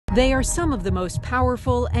They are some of the most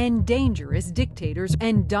powerful and dangerous dictators,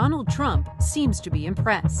 and Donald Trump seems to be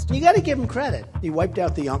impressed. You got to give him credit. He wiped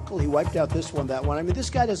out the uncle, he wiped out this one, that one. I mean, this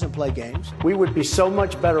guy doesn't play games. We would be so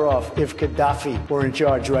much better off if Gaddafi were in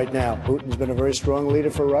charge right now. Putin's been a very strong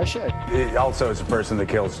leader for Russia. It also is a person that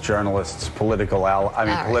kills journalists, political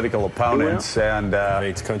opponents, and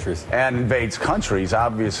invades countries. And invades countries.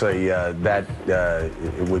 Obviously, that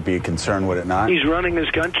it would be a concern, would it not? He's running his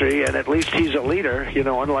country, and at least he's a leader,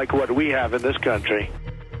 unlike what we have in this country.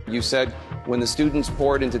 You said when the students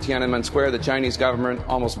poured into Tiananmen Square, the Chinese government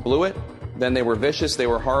almost blew it. Then they were vicious, they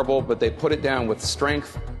were horrible, but they put it down with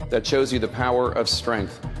strength. That shows you the power of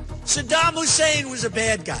strength. Saddam Hussein was a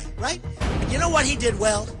bad guy, right? And you know what he did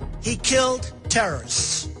well? He killed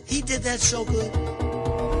terrorists. He did that so good.